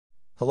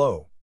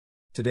Hello.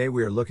 Today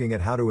we are looking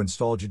at how to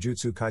install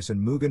Jujutsu Kaisen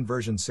Mugen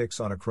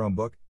V6 on a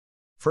Chromebook.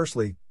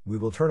 Firstly, we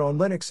will turn on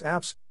Linux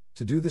apps.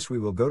 To do this we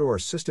will go to our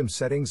system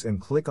settings and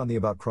click on the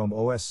About Chrome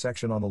OS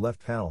section on the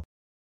left panel.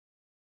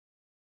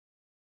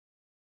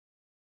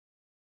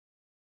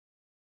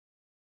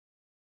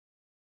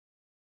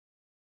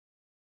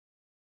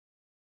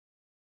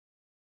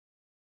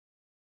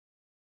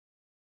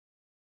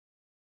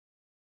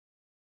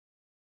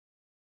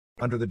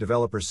 Under the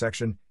Developers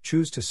section,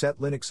 choose to set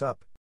Linux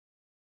up.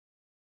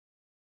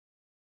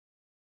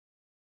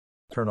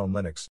 Turn on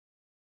Linux.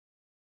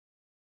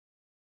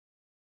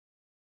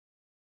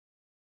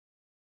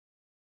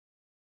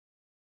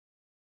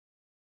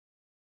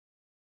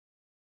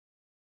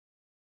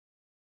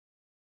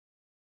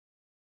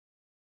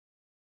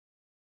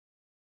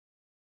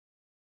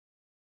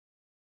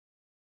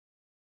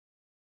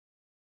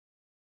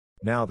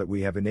 Now that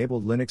we have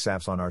enabled Linux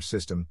apps on our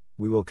system,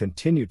 we will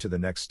continue to the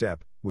next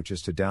step, which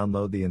is to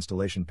download the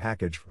installation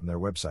package from their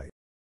website.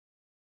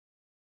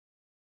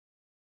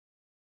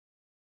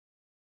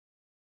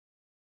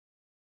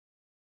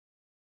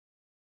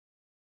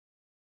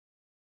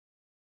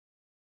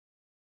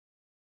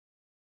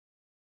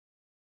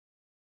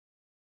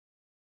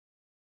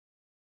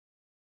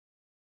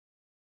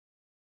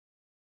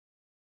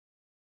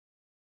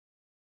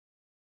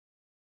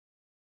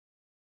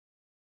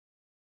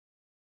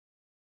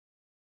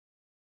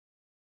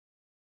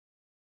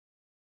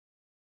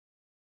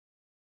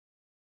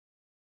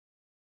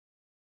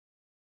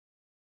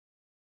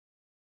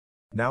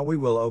 Now we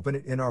will open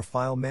it in our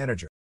file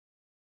manager.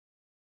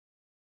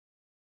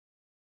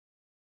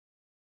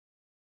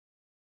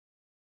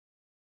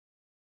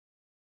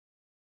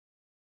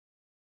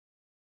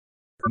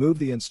 Move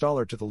the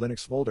installer to the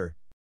Linux folder.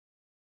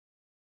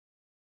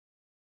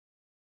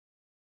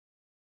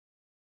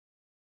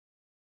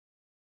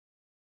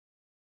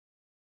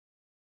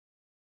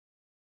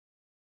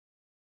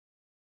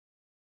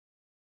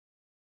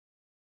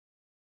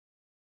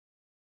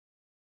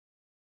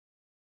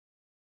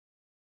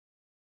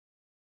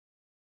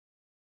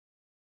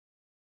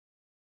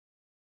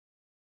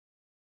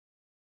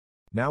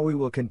 Now we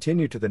will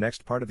continue to the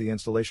next part of the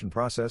installation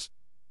process,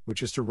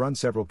 which is to run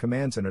several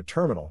commands in a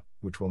terminal,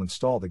 which will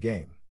install the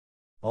game.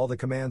 All the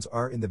commands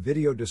are in the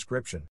video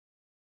description.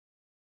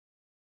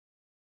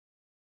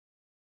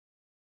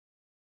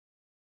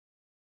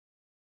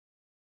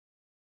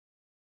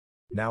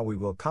 Now we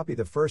will copy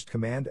the first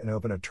command and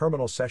open a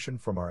terminal session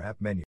from our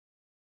app menu.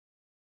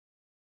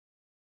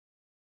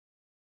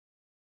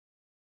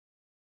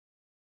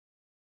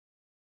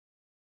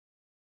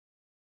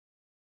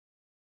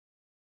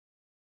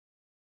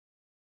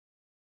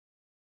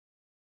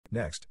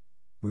 Next,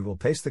 we will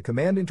paste the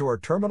command into our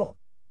terminal,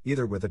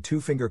 either with a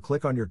two-finger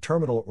click on your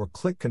terminal or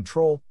click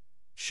Ctrl,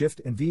 Shift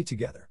and V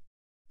together.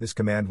 This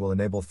command will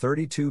enable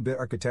 32-bit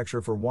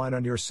architecture for Wine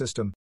on your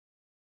system.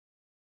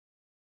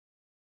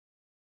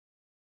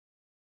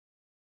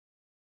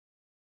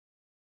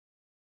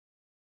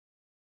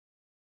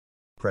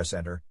 Press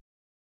Enter.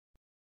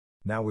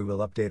 Now we will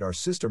update our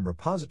system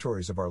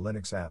repositories of our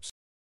Linux apps.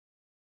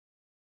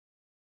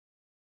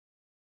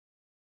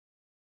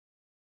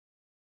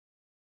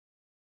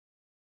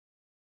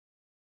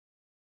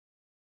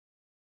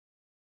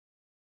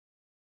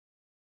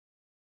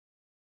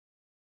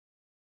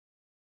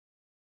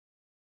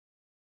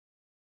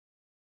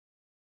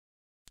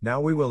 Now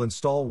we will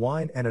install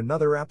Wine and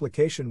another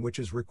application which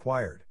is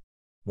required.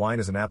 Wine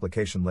is an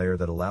application layer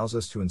that allows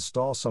us to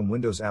install some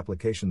Windows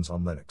applications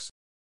on Linux.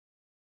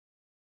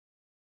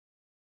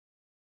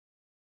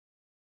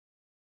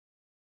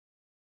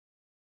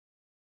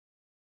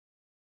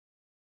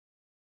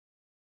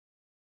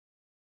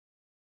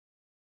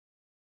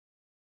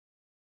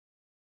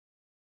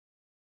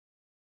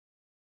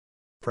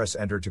 Press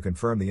Enter to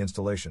confirm the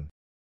installation.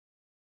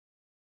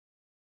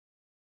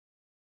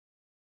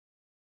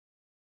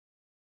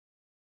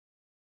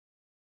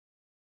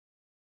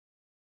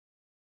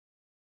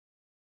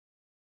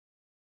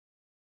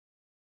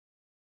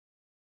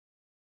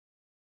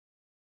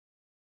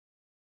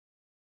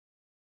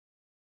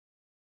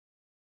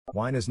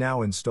 Wine is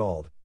now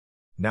installed.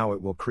 Now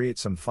it will create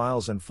some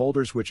files and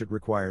folders which it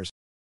requires.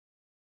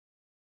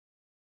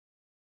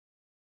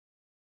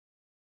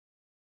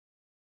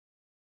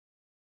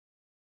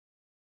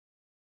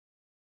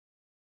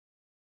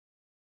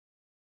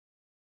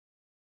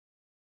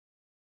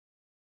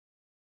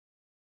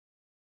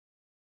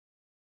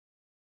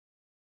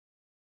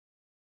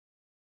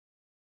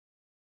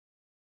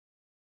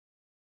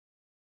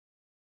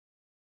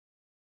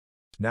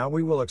 Now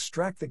we will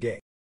extract the game.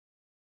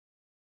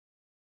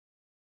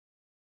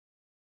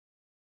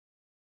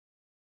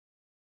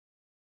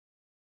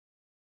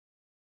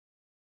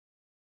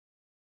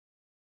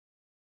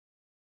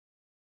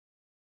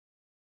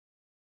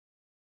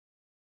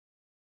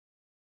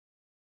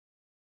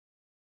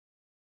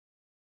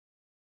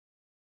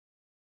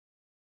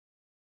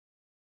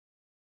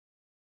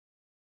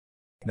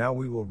 Now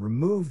we will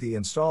remove the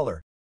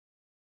installer.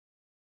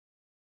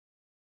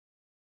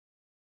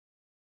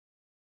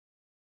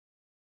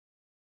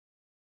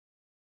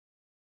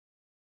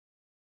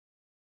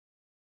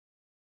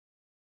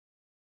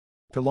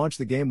 To launch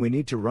the game we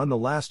need to run the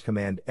last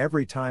command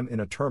every time in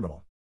a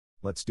terminal.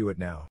 Let's do it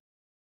now.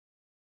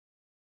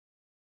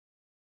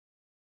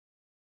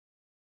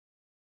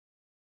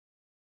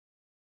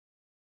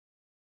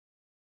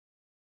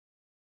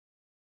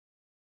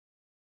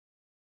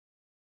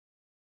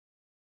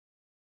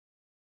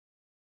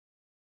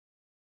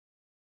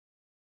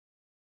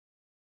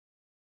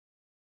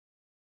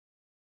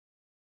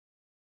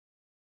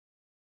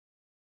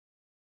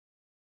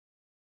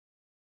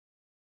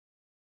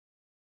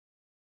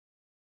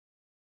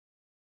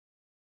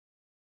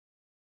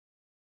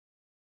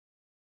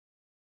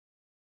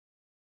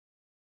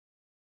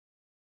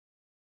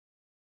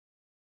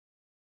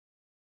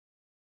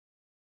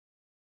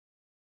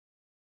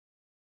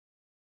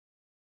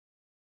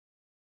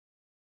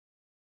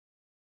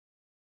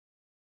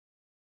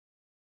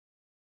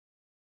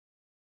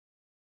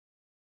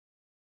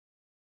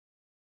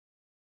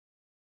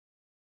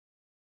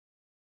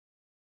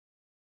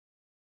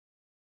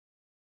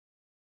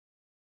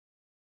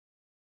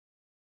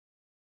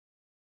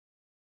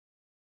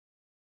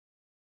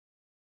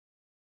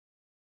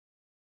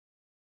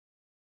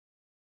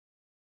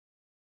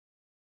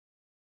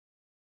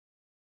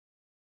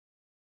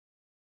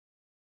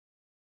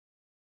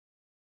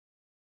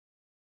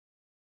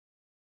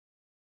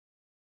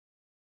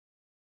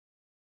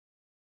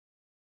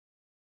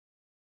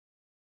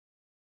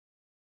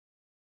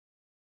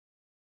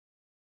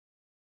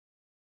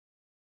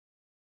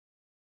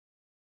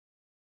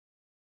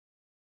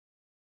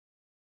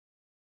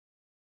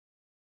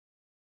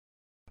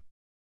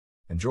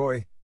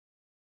 Enjoy!